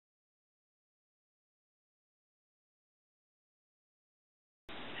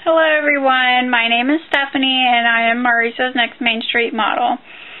Hello everyone, my name is Stephanie and I am Maurice's Next Main Street model.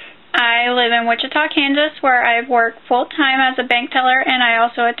 I live in Wichita, Kansas, where I work full-time as a bank teller, and I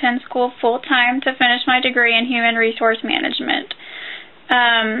also attend school full-time to finish my degree in human resource management.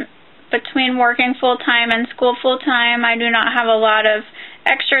 Between working full-time and school full-time, I do not have a lot of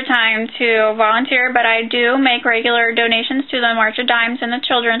extra time to volunteer, but I do make regular donations to the March of Dimes and the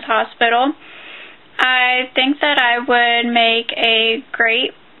Children's Hospital. I think that I would make a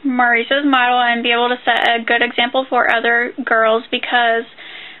great Maurice's model and be able to set a good example for other girls, because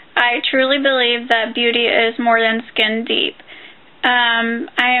I truly believe that beauty is more than skin deep.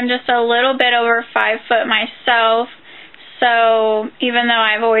 I am just a little bit over 5 foot myself, so even though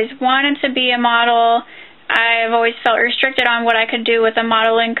I've always wanted to be a model, I've always felt restricted on what I could do with a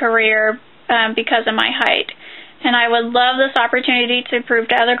modeling career because of my height. And I would love this opportunity to prove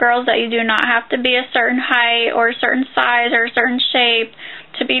to other girls that you do not have to be a certain height or a certain size or a certain shape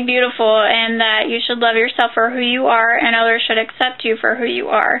to be beautiful, and that you should love yourself for who you are and others should accept you for who you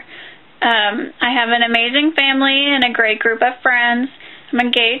are. I have an amazing family and a great group of friends. I'm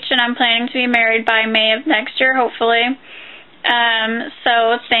engaged and I'm planning to be married by May of next year, hopefully.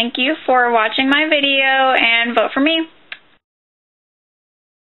 So thank you for watching my video and vote for me.